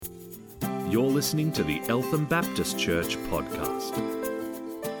You're listening to the Eltham Baptist Church podcast.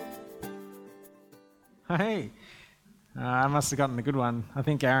 Hey, I must have gotten the good one. I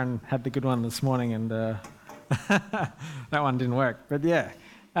think Aaron had the good one this morning and that one didn't work. But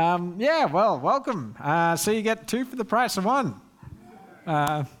well, welcome. So you get two for the price of one.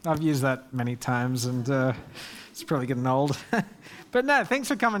 I've used that many times and it's probably getting old. But no, thanks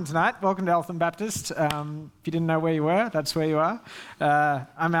for coming tonight. Welcome to Eltham Baptist. If you didn't know where you were, that's where you are.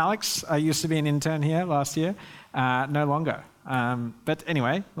 I'm Alex. I used to be an intern here last year. No longer. But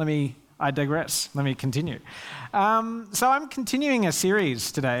anyway, I digress. Let me continue. So I'm continuing a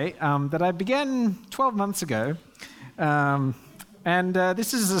series today that I began 12 months ago. And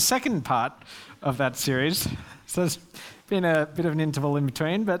this is the second part of that series. So there's been a bit of an interval in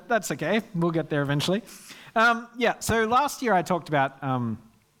between, but that's okay. We'll get there eventually. So last year I talked about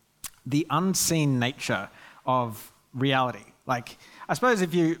the unseen nature of reality. Like, I suppose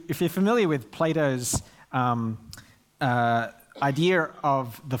if you're familiar with Plato's idea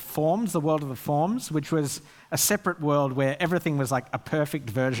of the forms, the world of the forms, which was a separate world where everything was like a perfect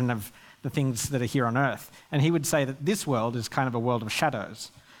version of the things that are here on Earth. And he would say that this world is kind of a world of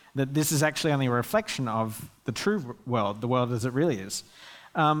shadows, that this is actually only a reflection of the true world, the world as it really is.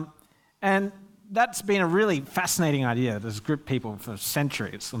 And that's been a really fascinating idea that's gripped people for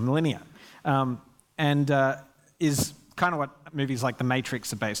centuries or millennia, and is kind of what movies like The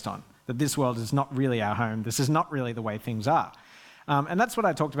Matrix are based on, that this world is not really our home, this is not really the way things are. And that's what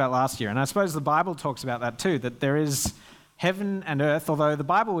I talked about last year, and I suppose the Bible talks about that too, that there is heaven and earth, although the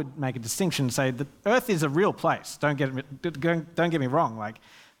Bible would make a distinction, say that earth is a real place. Don't get me wrong, like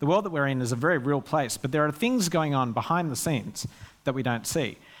the world that we're in is a very real place, but there are things going on behind the scenes that we don't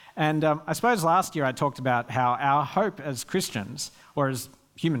see. And I suppose last year I talked about how our hope as Christians, or as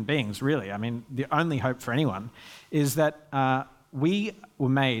human beings really, I mean the only hope for anyone, is that we were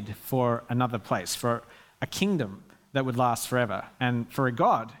made for another place, for a kingdom that would last forever, and for a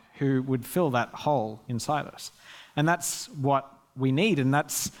God who would fill that hole inside us. And that's what we need, and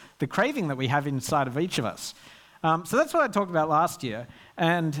that's the craving that we have inside of each of us. So that's what I talked about last year,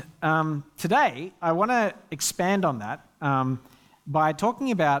 and today I want to expand on that by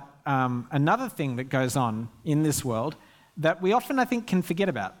talking about another thing that goes on in this world that we often, I think, can forget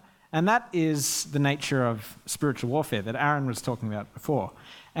about. And that is the nature of spiritual warfare that Aaron was talking about before.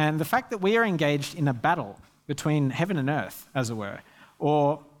 And the fact that we are engaged in a battle between heaven and earth, as it were.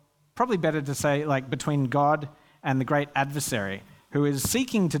 Or probably better to say, like, between God and the great adversary who is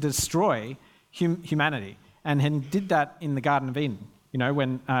seeking to destroy humanity. And he did that in the Garden of Eden. You know,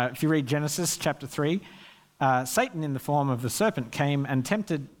 when if you read Genesis chapter 3, Satan, in the form of the serpent, came and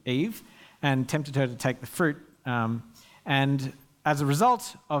tempted Eve and tempted her to take the fruit. And as a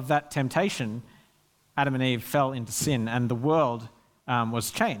result of that temptation, Adam and Eve fell into sin, and the world was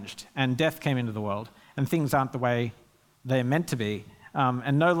changed, and death came into the world, and things aren't the way they're meant to be,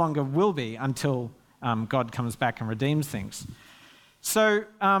 and no longer will be until God comes back and redeems things. So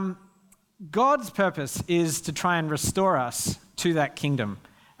God's purpose is to try and restore us to that kingdom.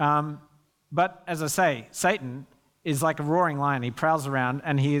 But as I say, Satan is like a roaring lion. He prowls around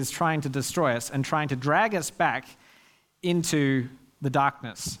and he is trying to destroy us and trying to drag us back into the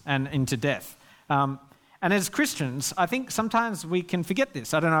darkness and into death. And as Christians, I think sometimes we can forget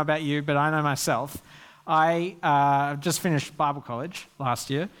this. I don't know about you, but I know myself. I just finished Bible college last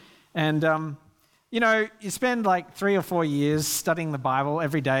year. And, you spend like 3 or 4 years studying the Bible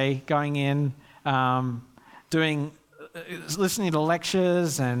every day, going in, listening to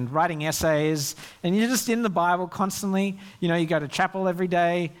lectures and writing essays, and you're just in the Bible constantly. You know, you go to chapel every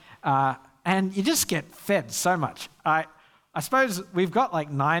day, and you just get fed so much. I suppose we've got like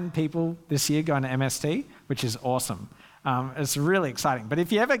 9 people this year going to MST, which is awesome. It's really exciting. But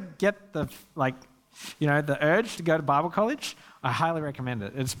if you ever get the urge to go to Bible college, I highly recommend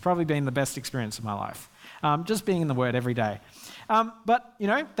it. It's probably been the best experience of my life, just being in the Word every day. But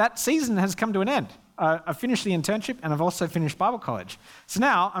that season has come to an end. I've finished the internship and I've also finished Bible college. So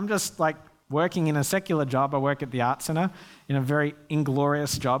now I'm just like working in a secular job. I work at the Art Centre in a very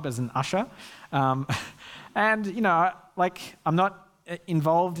inglorious job as an usher. And, I'm not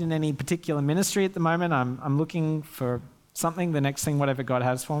involved in any particular ministry at the moment. I'm looking for something, the next thing, whatever God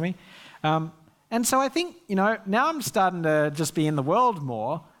has for me. And so I think, now I'm starting to just be in the world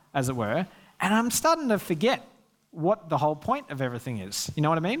more, as it were, and I'm starting to forget what the whole point of everything is. You know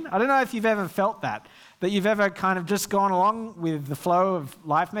what I mean? I don't know if you've ever felt that you've ever kind of just gone along with the flow of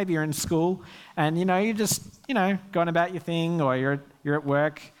life. Maybe you're in school and, you're just, going about your thing, or you're at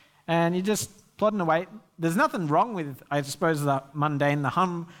work and you're just plodding away. There's nothing wrong with, I suppose, the mundane, the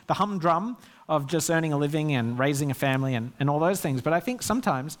humdrum of just earning a living and raising a family and all those things. But I think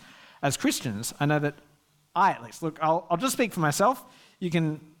sometimes as Christians, I know that I at least, look, I'll just speak for myself. You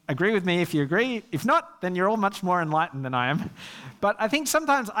can agree with me if you agree. If not, then you're all much more enlightened than I am. But I think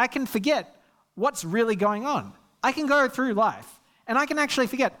sometimes I can forget what's really going on. I can go through life and I can actually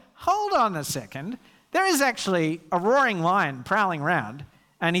forget, hold on a second, there is actually a roaring lion prowling around,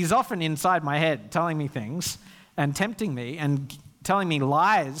 and he's often inside my head telling me things and tempting me and telling me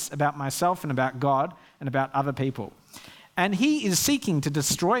lies about myself and about God and about other people. And he is seeking to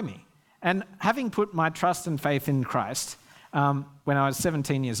destroy me. And having put my trust and faith in Christ, when I was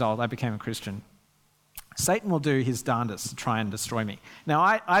 17 years old, I became a Christian. Satan will do his darndest to try and destroy me. Now,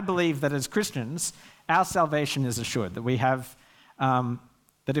 I believe that as Christians, our salvation is assured, that we have,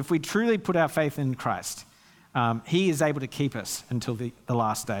 that if we truly put our faith in Christ, he is able to keep us until the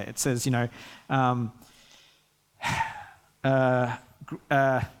last day. It says, he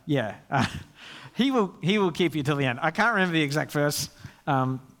will keep you till the end. I can't remember the exact verse.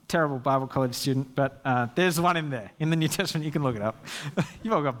 Terrible Bible college student, but there's one in there in the New Testament. You can look it up.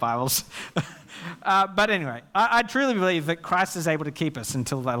 You've all got Bibles. But anyway, I truly believe that Christ is able to keep us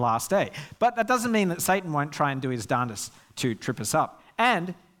until the last day. But that doesn't mean that Satan won't try and do his darndest to trip us up.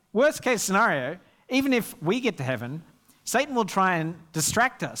 And worst case scenario, even if we get to heaven, Satan will try and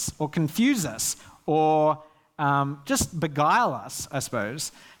distract us or confuse us or just beguile us, I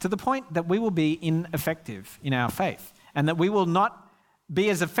suppose, to the point that we will be ineffective in our faith and that we will not be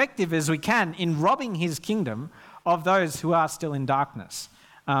as effective as we can in robbing his kingdom of those who are still in darkness.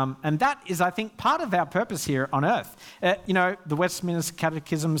 And that is, I think, part of our purpose here on earth. The Westminster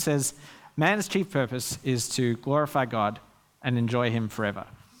Catechism says, man's chief purpose is to glorify God and enjoy him forever.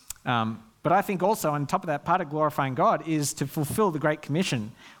 But I think also, on top of that, part of glorifying God is to fulfill the Great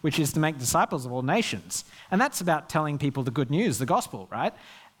Commission, which is to make disciples of all nations. And that's about telling people the good news, the gospel, right?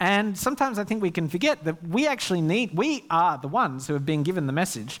 And sometimes I think we can forget that we are the ones who have been given the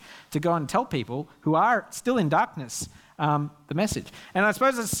message to go and tell people who are still in darkness the message. And I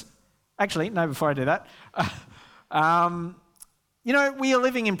suppose before I do that, we are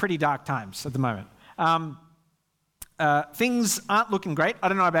living in pretty dark times at the moment. Things aren't looking great. I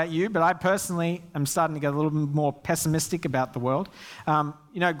don't know about you, but I personally am starting to get a little more pessimistic about the world.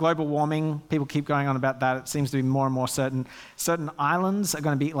 Global warming, people keep going on about that. It seems to be more and more certain. Certain islands are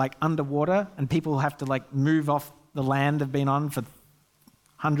going to be like underwater, and people have to move off the land they've been on for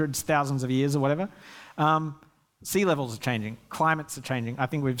hundreds, thousands of years or whatever. Sea levels are changing. Climates are changing. I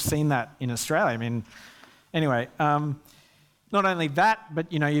think we've seen that in Australia. I mean, anyway, not only that,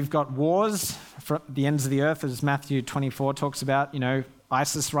 but, you've got wars for the ends of the earth, as Matthew 24 talks about,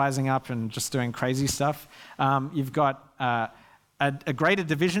 ISIS rising up and just doing crazy stuff. You've got a greater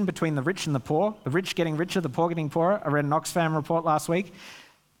division between the rich and the poor, the rich getting richer, the poor getting poorer. I read an Oxfam report last week.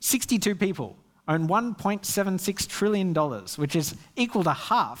 62 people own $1.76 trillion, which is equal to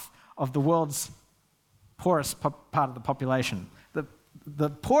half of the world's poorest part of the population. The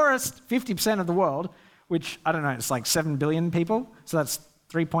poorest 50% of the world, which, I don't know, it's like 7 billion people, so that's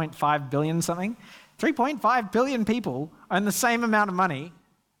 3.5 billion something. 3.5 billion people own the same amount of money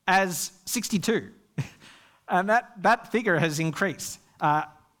as 62. And that figure has increased. 5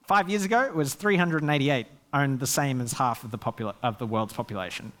 years ago, it was 388 owned the same as half of the world's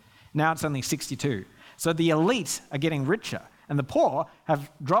population. Now it's only 62. So the elite are getting richer, and the poor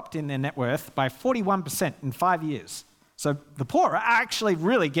have dropped in their net worth by 41% in 5 years. So the poor are actually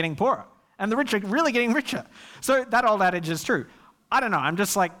really getting poorer, and the rich are really getting richer. So that old adage is true. I don't know, I'm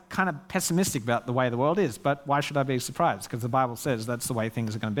just kind of pessimistic about the way the world is, but why should I be surprised? Because the Bible says that's the way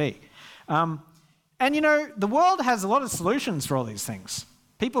things are going to be. And the world has a lot of solutions for all these things.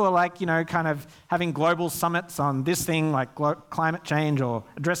 People are kind of having global summits on this thing like climate change or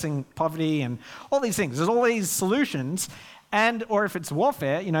addressing poverty and all these things. There's all these solutions. Or if it's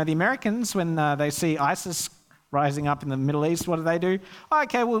warfare, the Americans, when they see ISIS rising up in the Middle East, what do? Oh,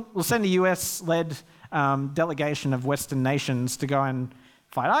 okay, we'll send a US-led delegation of Western nations to go and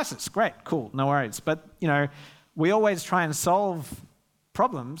fight ISIS. Great, cool, no worries. But, we always try and solve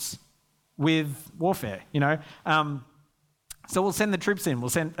problems with warfare, So we'll send the troops in.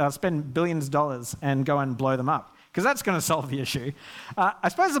 We'll spend billions of dollars and go and blow them up, because that's going to solve the issue. I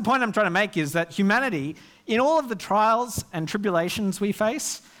suppose the point I'm trying to make is that humanity, in all of the trials and tribulations we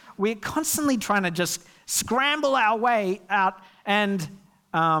face, we're constantly trying to just scramble our way out and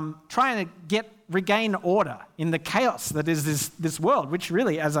trying to regain order in the chaos that is this world, which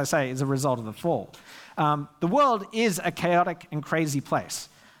really, as I say, is a result of the fall. The world is a chaotic and crazy place.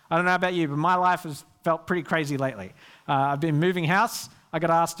 I don't know about you, but my life has felt pretty crazy lately. I've been moving house. I got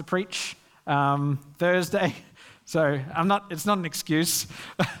asked to preach Thursday, so it's not an excuse.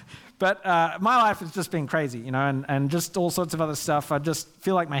 But my life has just been crazy, you know, and just all sorts of other stuff. I just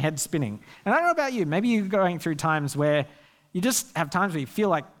feel like my head's spinning. And I don't know about you. Maybe you're going through times where you just have times where you feel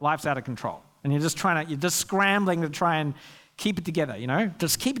like life's out of control. And you're just scrambling to try and keep it together, you know,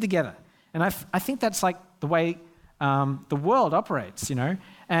 just keep it together. And I think that's like the way the world operates, you know.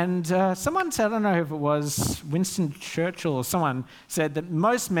 And someone said, I don't know if it was Winston Churchill or someone said that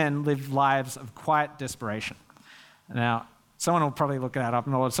most men live lives of quiet desperation. Now, someone will probably look that up,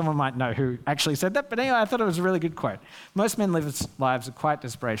 or someone might know who actually said that. But anyway, I thought it was a really good quote. Most men live lives of quiet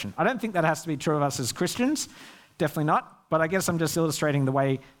desperation. I don't think that has to be true of us as Christians. Definitely not. But I guess I'm just illustrating the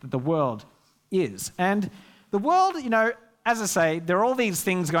way that the world is. And the world, you know, as I say, there are all these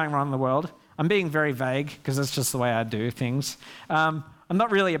things going on in the world. I'm being very vague because that's just the way I do things. I'm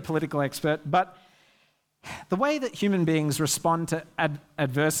not really a political expert, but the way that human beings respond to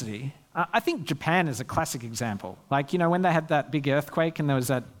adversity, I think Japan is a classic example. Like, you know, when they had that big earthquake and there was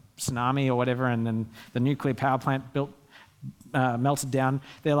that tsunami or whatever, and then the nuclear power plant melted down,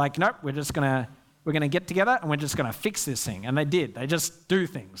 they're like, nope, we're going to get together and we're just going to fix this thing. And they did. They just do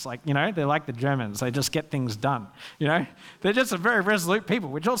things. Like, you know, they're like the Germans. They just get things done, you know. They're just a very resolute people,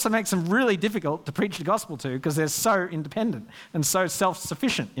 which also makes them really difficult to preach the gospel to because they're so independent and so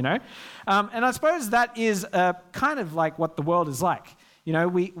self-sufficient, you know. And I suppose that is kind of like what the world is like. You know,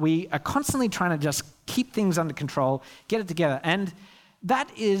 we are constantly trying to just keep things under control, get it together. And that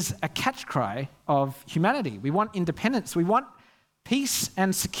is a catch cry of humanity. We want independence. We want peace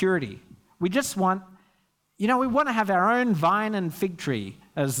and security. We just want, you know, we want to have our own vine and fig tree,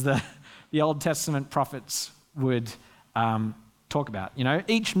 as the Old Testament prophets would talk about. You know,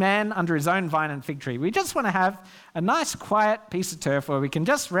 each man under his own vine and fig tree. We just want to have a nice, quiet piece of turf where we can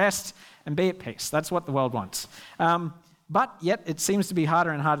just rest and be at peace. That's what the world wants. But yet it seems to be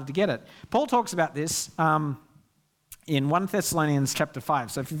harder and harder to get it. Paul talks about this in 1 Thessalonians chapter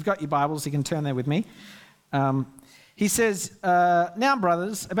 5. So if you've got your Bibles, you can turn there with me. He says, now,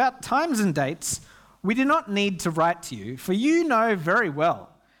 brothers, about times and dates, we do not need to write to you, for you know very well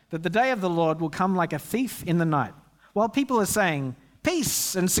that the day of the Lord will come like a thief in the night, while people are saying,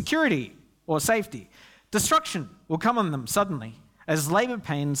 peace and security or safety. Destruction will come on them suddenly, as labor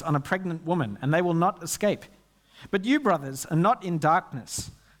pains on a pregnant woman, and they will not escape. But you, brothers, are not in darkness,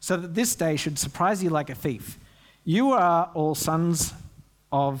 so that this day should surprise you like a thief. You are all sons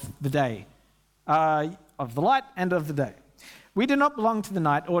of the day, of the light and of the day. We do not belong to the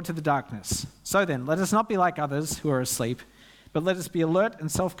night or to the darkness. So then, let us not be like others who are asleep, but let us be alert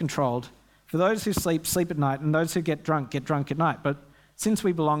and self-controlled. For those who sleep, sleep at night, and those who get drunk at night. But since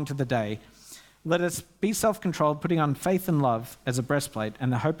we belong to the day, let us be self-controlled, putting on faith and love as a breastplate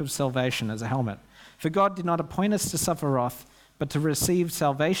and the hope of salvation as a helmet. For God did not appoint us to suffer wrath, but to receive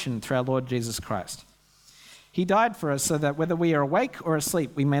salvation through our Lord Jesus Christ. He died for us so that whether we are awake or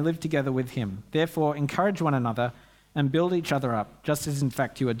asleep, we may live together with him. Therefore, encourage one another and build each other up, just as in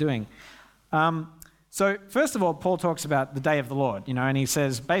fact you are doing. So first of all, Paul talks about the day of the Lord, you know, and he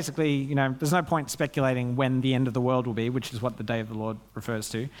says basically, you know, there's no point speculating when the end of the world will be, which is what the day of the Lord refers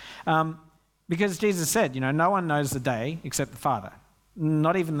to. Because Jesus said, you know, no one knows the day except the Father,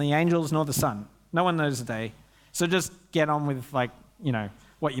 not even the angels nor the Son. No one knows the day. So just get on with, like, you know,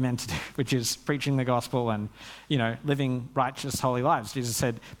 what you're meant to do, which is preaching the gospel and, you know, living righteous, holy lives. Jesus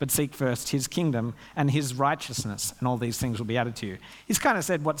said, but seek first his kingdom and his righteousness, and all these things will be added to you. He's kind of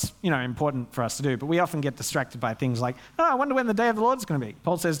said what's, you know, important for us to do, but we often get distracted by things like, oh, I wonder when the day of the Lord's going to be.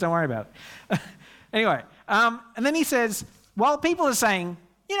 Paul says, don't worry about it. Anyway, and then he says, while people are saying,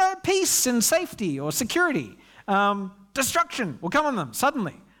 you know, peace and safety or security, destruction will come on them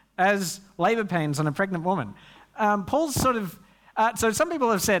suddenly, as labor pains on a pregnant woman. Paul's sort of, so some people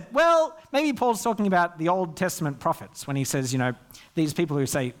have said, well, maybe Paul's talking about the Old Testament prophets when he says, you know, these people who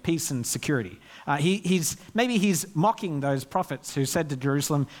say peace and security. He's mocking those prophets who said to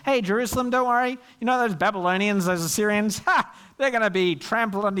Jerusalem, hey, Jerusalem, don't worry. You know those Babylonians, those Assyrians? They're going to be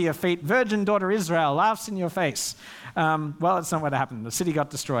trampled under your feet. Virgin daughter Israel laughs in your face. Well, that's not what happened. The city got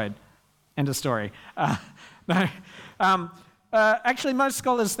destroyed. End of story. No. Actually, most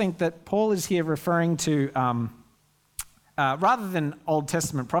scholars think that Paul is here referring to, rather than Old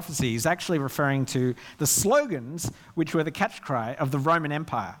Testament prophecy, he's actually referring to the slogans which were the catch cry of the Roman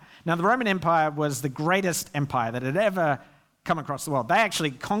Empire. Now, the Roman Empire was the greatest empire that had ever come across the world. They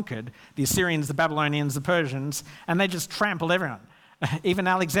actually conquered the Assyrians, the Babylonians, the Persians, and they just trampled everyone. Even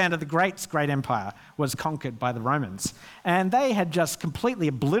Alexander the Great's great empire was conquered by the Romans. And they had just completely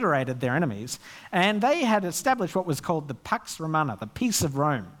obliterated their enemies. And they had established what was called the Pax Romana, the Peace of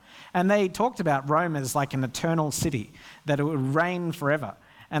Rome. And they talked about Rome as like an eternal city, that it would reign forever.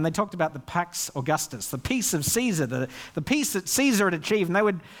 and they talked about the Pax Augustus, the peace of Caesar, the peace that Caesar had achieved, and they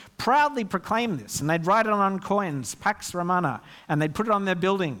would proudly proclaim this, and they'd write it on coins, Pax Romana, and they'd put it on their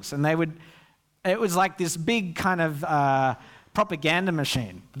buildings, and it was like this big kind of propaganda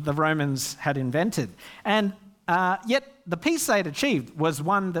machine that the Romans had invented. And yet the peace they'd achieved was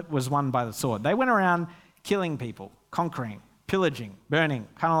one that was won by the sword. They went around killing people, conquering, pillaging, burning,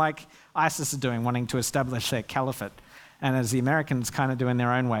 kind of like ISIS are doing, wanting to establish their caliphate. And as the Americans kind of do in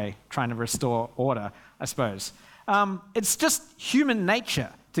their own way, trying to restore order, I suppose. It's just human nature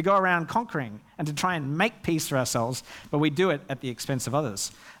to go around conquering and to try and make peace for ourselves, but we do it at the expense of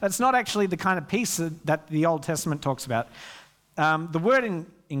others. That's not actually the kind of peace that the Old Testament talks about. The word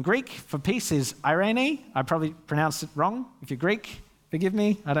in Greek for peace is eirene. I probably pronounced it wrong. If you're Greek, forgive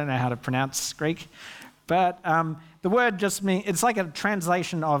me. I don't know how to pronounce Greek. But the word just means, it's like a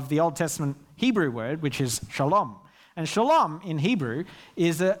translation of the Old Testament Hebrew word, which is shalom. And shalom in Hebrew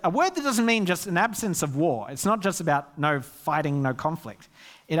is a word that doesn't mean just an absence of war. It's not just about no fighting, no conflict.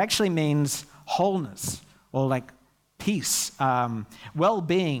 It actually means wholeness or like peace,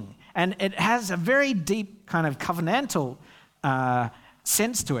 well-being. And it has a very deep kind of covenantal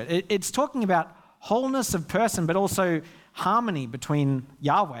sense to it. It's talking about wholeness of person, but also harmony between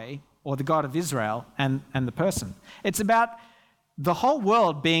Yahweh, or the God of Israel, and the person. It's about the whole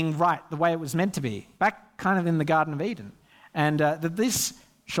world being right the way it was meant to be, back kind of in the Garden of Eden. And that this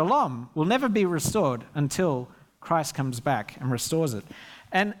shalom will never be restored until Christ comes back and restores it.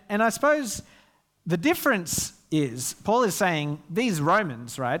 And I suppose the difference is, Paul is saying, these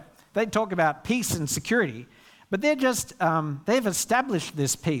Romans, right, they talk about peace and security, but they're just, they've established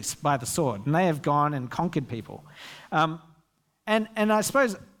this peace by the sword, and they have gone and conquered people. And I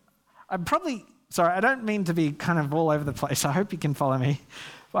suppose, I don't mean to be kind of all over the place. I hope you can follow me.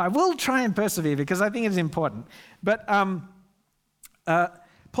 But I will try and persevere because I think it's important. But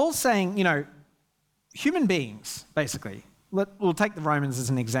Paul's saying, human beings, basically, we'll take the Romans as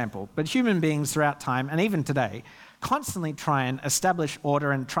an example, but human beings throughout time, and even today, constantly try and establish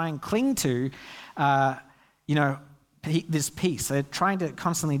order and try and cling to, this peace. They're trying to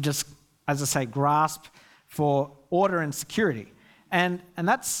constantly just, as I say, grasp for order and security. And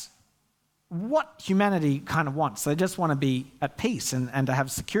that's what humanity kind of wants. They just want to be at peace and to have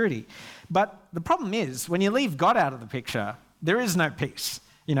security. But the problem is, when you leave God out of the picture, there is no peace.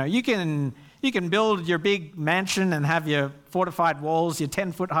 You can build your big mansion and have your fortified walls, your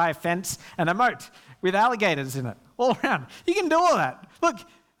 10-foot high fence, and a moat with alligators in it all around. You can do all that. Look,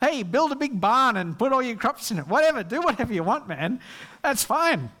 hey, build a big barn and put all your crops in it. Whatever, do whatever you want, man. That's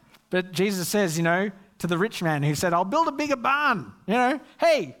fine. But Jesus says, to the rich man who said, I'll build a bigger barn.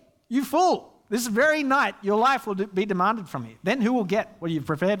 Hey, you fool. This very night, your life will be demanded from you. Then who will get what you've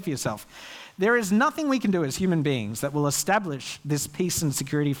prepared for yourself? There is nothing we can do as human beings that will establish this peace and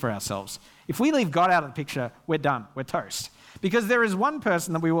security for ourselves. If we leave God out of the picture, we're done. We're toast. Because there is one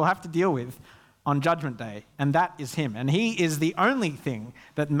person that we will have to deal with on Judgment Day, and that is him. And he is the only thing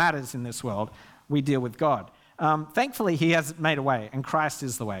that matters in this world. We deal with God. Thankfully, he has made a way, and Christ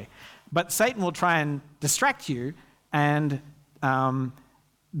is the way. But Satan will try and distract you and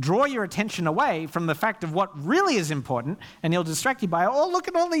draw your attention away from the fact of what really is important, and he'll distract you by, look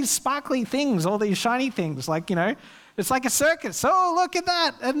at all these sparkly things, all these shiny things, it's like a circus. Look at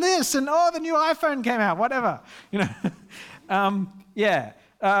that, and this, and the new iPhone came out, whatever.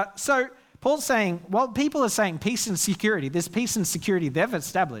 So Paul's saying, people are saying peace and security, this peace and security they've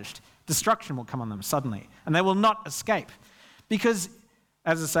established, destruction will come on them suddenly, and they will not escape. Because,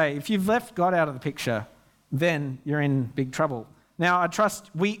 as I say, if you've left God out of the picture, then you're in big trouble. Now, I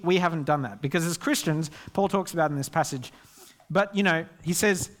trust we haven't done that, because as Christians, Paul talks about in this passage, but, he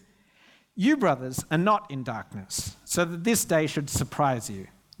says, you brothers are not in darkness, so that this day should surprise you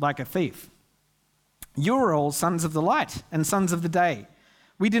like a thief. You are all sons of the light and sons of the day.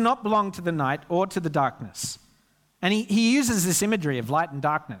 We do not belong to the night or to the darkness. And he uses this imagery of light and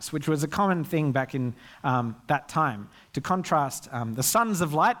darkness, which was a common thing back in that time, to contrast the sons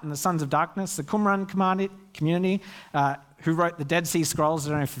of light and the sons of darkness. The Qumran community, who wrote the Dead Sea Scrolls, I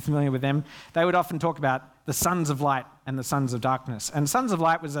don't know if you're familiar with them, they would often talk about the sons of light and the sons of darkness. And sons of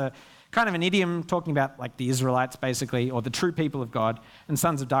light was a kind of an idiom talking about like the Israelites, basically, or the true people of God. And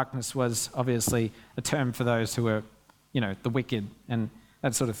sons of darkness was obviously a term for those who were, the wicked and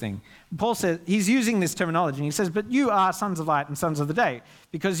that sort of thing. Paul says, he's using this terminology, and he says, but you are sons of light and sons of the day,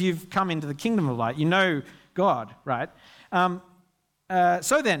 because you've come into the kingdom of light. You know God, right?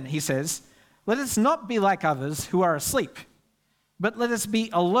 So then, he says, let us not be like others who are asleep, but let us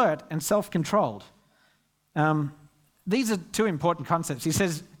be alert and self-controlled. These are two important concepts. He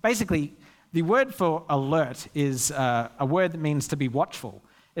says, basically, the word for alert is a word that means to be watchful.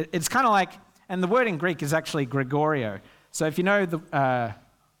 It's kind of like, and the word in Greek is actually Gregorio. So if you know I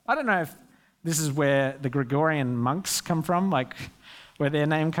don't know if this is where the Gregorian monks come from, like where their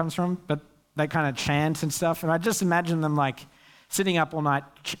name comes from, but they kind of chant and stuff. And I just imagine them like sitting up all night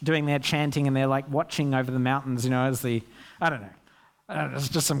doing their chanting, and they're like watching over the mountains, as I don't know. There's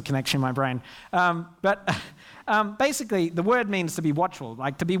just some connection in my brain. But basically, the word means to be watchful,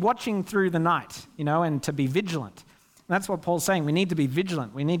 like to be watching through the night, and to be vigilant. And that's what Paul's saying. We need to be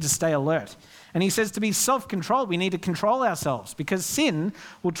vigilant. We need to stay alert. And he says to be self-controlled. We need to control ourselves because sin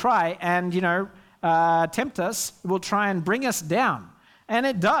will try and, tempt us, will try and bring us down. And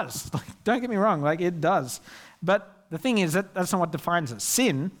it does. Don't get me wrong, it does. But the thing is that's not what defines us.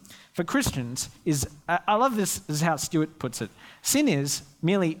 Sin, for Christians, is, I love this is how Stuart puts it. Sin is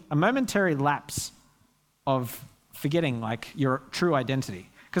merely a momentary lapse of forgetting your true identity.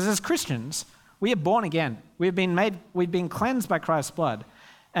 Because as Christians, we are born again. We've been cleansed by Christ's blood,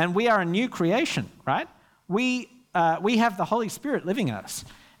 and we are a new creation, right? We have the Holy Spirit living in us.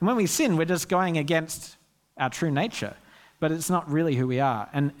 And when we sin, we're just going against our true nature, but it's not really who we are.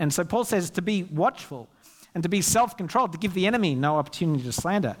 And so Paul says to be watchful and to be self-controlled, to give the enemy no opportunity to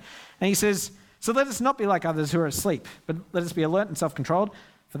slander. And he says, so let us not be like others who are asleep, but let us be alert and self-controlled.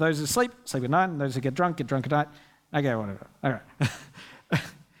 For those who sleep at night, and those who get drunk at night. Okay, whatever. All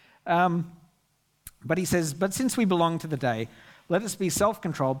right. But he says, but since we belong to the day, let us be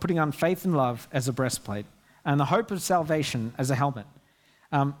self-controlled, putting on faith and love as a breastplate, and the hope of salvation as a helmet.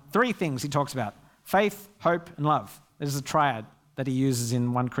 3 things he talks about: faith, hope, and love. There's a triad that he uses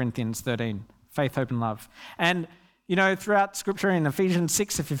in 1 Corinthians 13. Faith, hope, and love. And, throughout Scripture in Ephesians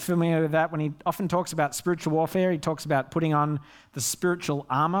 6, if you're familiar with that, when he often talks about spiritual warfare, he talks about putting on the spiritual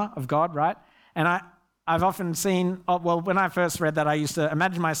armor of God, right? And I've often seen, when I first read that, I used to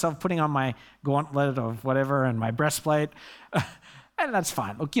imagine myself putting on my gauntlet of whatever and my breastplate. And that's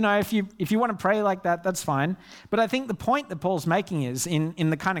fine. Look, if you want to pray like that, that's fine. But I think the point that Paul's making is in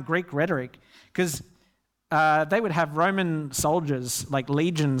the kind of Greek rhetoric, because they would have Roman soldiers, like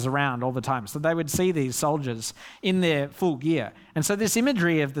legions, around all the time. So they would see these soldiers in their full gear. And so this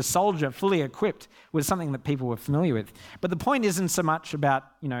imagery of the soldier fully equipped was something that people were familiar with. But the point isn't so much about,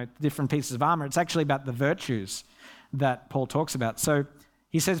 different pieces of armor. It's actually about the virtues that Paul talks about. So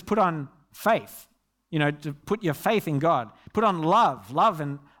he says, put on faith, to put your faith in God. Put on love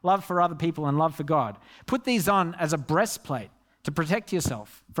for other people and love for God. Put these on as a breastplate to protect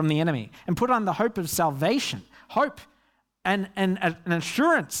yourself from the enemy, and put on the hope of salvation, hope and an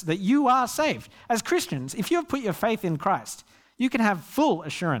assurance that you are saved. As Christians, if you have put your faith in Christ, you can have full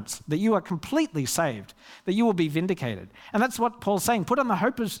assurance that you are completely saved, that you will be vindicated. And that's what Paul's saying. Put on the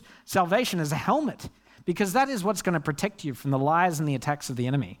hope of salvation as a helmet, because that is what's going to protect you from the lies and the attacks of the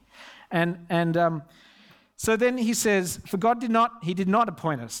enemy. So then he says, for God did not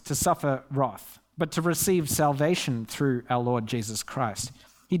appoint us to suffer wrath, but to receive salvation through our Lord Jesus Christ.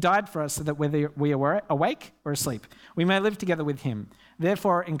 He died for us so that whether we are awake or asleep, we may live together with him.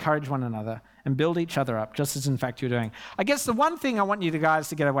 Therefore, encourage one another and build each other up, just as in fact you're doing. I guess the one thing I want you guys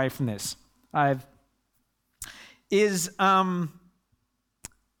to get away from this is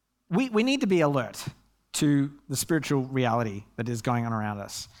we need to be alert to the spiritual reality that is going on around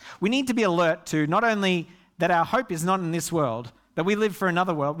us. We need to be alert to not only that our hope is not in this world, that we live for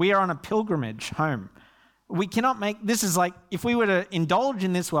another world. We are on a pilgrimage home. We cannot this is like, if we were to indulge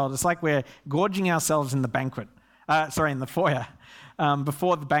in this world, it's like we're gorging ourselves in the in the foyer,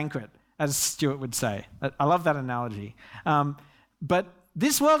 before the banquet, as Stuart would say. I love that analogy. But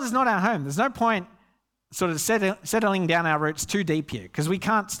this world is not our home. There's no point sort of settling down our roots too deep here, because we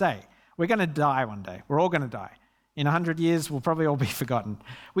can't stay. We're going to die one day. We're all going to die. In 100 years, we'll probably all be forgotten.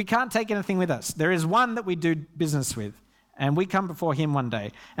 We can't take anything with us. There is one that we do business with, and we come before him one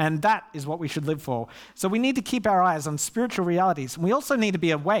day, and that is what we should live for. So we need to keep our eyes on spiritual realities. We also need to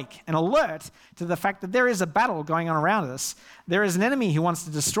be awake and alert to the fact that there is a battle going on around us. There is an enemy who wants to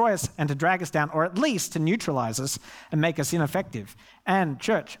destroy us and to drag us down, or at least to neutralize us and make us ineffective. And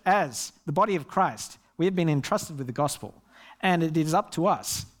church, as the body of Christ, we have been entrusted with the gospel, and it is up to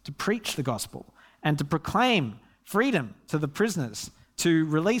us to preach the gospel and to proclaim freedom to the prisoners, to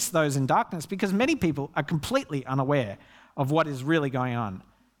release those in darkness, because many people are completely unaware of what is really going on.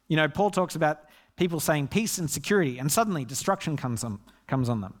 Paul talks about people saying peace and security, and suddenly destruction comes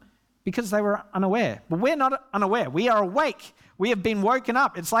on them because they were unaware. But we're not unaware. We are awake. We have been woken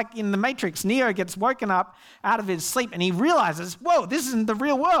up. It's like in the Matrix, Neo gets woken up out of his sleep and he realizes, whoa, this isn't the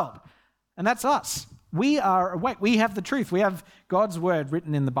real world. And that's us. We are awake. We have the truth. We have God's word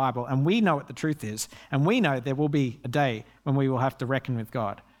written in the Bible, and we know what the truth is. And we know there will be a day when we will have to reckon with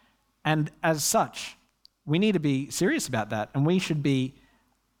God. And as such, we need to be serious about that, and we should be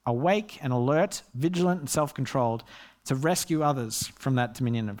awake and alert, vigilant and self-controlled to rescue others from that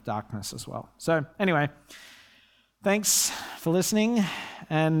dominion of darkness as well. So anyway, thanks for listening,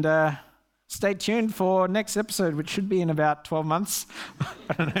 and stay tuned for next episode, which should be in about 12 months.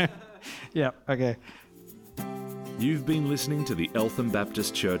 I don't know. Yeah, okay. You've been listening to the Eltham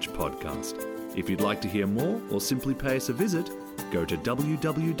Baptist Church podcast. If you'd like to hear more or simply pay us a visit, go to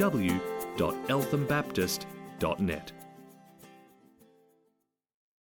www.elthambaptist.net.